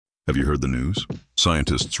Have you heard the news?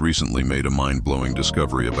 Scientists recently made a mind-blowing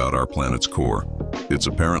discovery about our planet's core. It's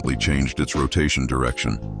apparently changed its rotation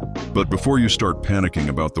direction. But before you start panicking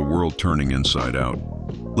about the world turning inside out,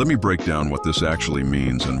 let me break down what this actually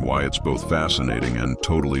means and why it's both fascinating and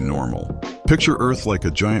totally normal. Picture Earth like a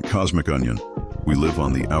giant cosmic onion. We live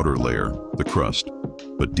on the outer layer, the crust,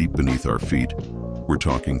 but deep beneath our feet, we're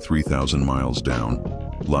talking 3,000 miles down,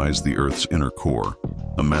 lies the Earth's inner core,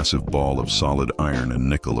 a massive ball of solid iron and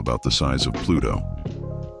nickel about the size of Pluto.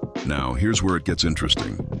 Now, here's where it gets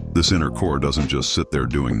interesting. This inner core doesn't just sit there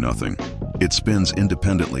doing nothing. It spins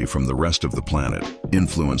independently from the rest of the planet,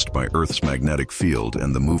 influenced by Earth's magnetic field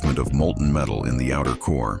and the movement of molten metal in the outer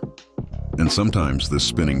core. And sometimes this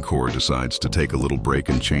spinning core decides to take a little break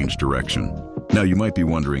and change direction. Now, you might be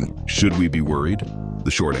wondering, should we be worried?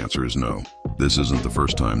 The short answer is no. This isn't the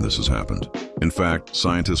first time this has happened. In fact,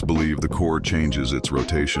 scientists believe the core changes its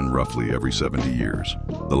rotation roughly every 70 years.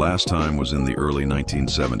 The last time was in the early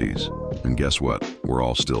 1970s. And guess what? We're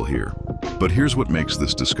all still here. But here's what makes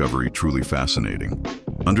this discovery truly fascinating.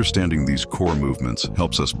 Understanding these core movements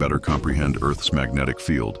helps us better comprehend Earth's magnetic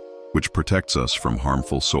field, which protects us from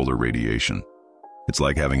harmful solar radiation. It's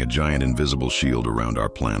like having a giant invisible shield around our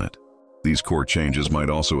planet. These core changes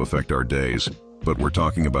might also affect our days, but we're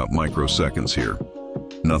talking about microseconds here.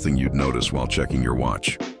 Nothing you'd notice while checking your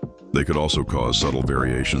watch. They could also cause subtle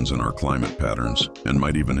variations in our climate patterns and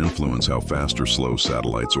might even influence how fast or slow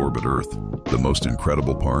satellites orbit Earth. The most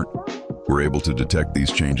incredible part? We're able to detect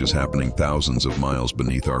these changes happening thousands of miles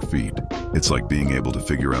beneath our feet. It's like being able to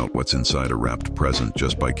figure out what's inside a wrapped present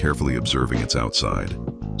just by carefully observing its outside.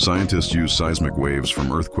 Scientists use seismic waves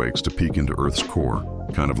from earthquakes to peek into Earth's core,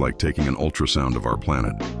 kind of like taking an ultrasound of our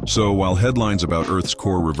planet. So while headlines about Earth's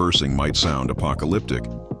core reversing might sound apocalyptic,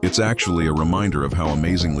 it's actually a reminder of how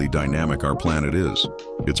amazingly dynamic our planet is.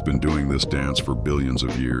 It's been doing this dance for billions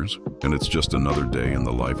of years, and it's just another day in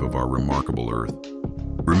the life of our remarkable Earth.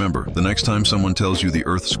 Remember, the next time someone tells you the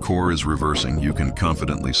Earth's core is reversing, you can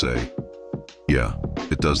confidently say, "Yeah,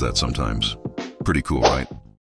 it does that sometimes." Pretty cool, right?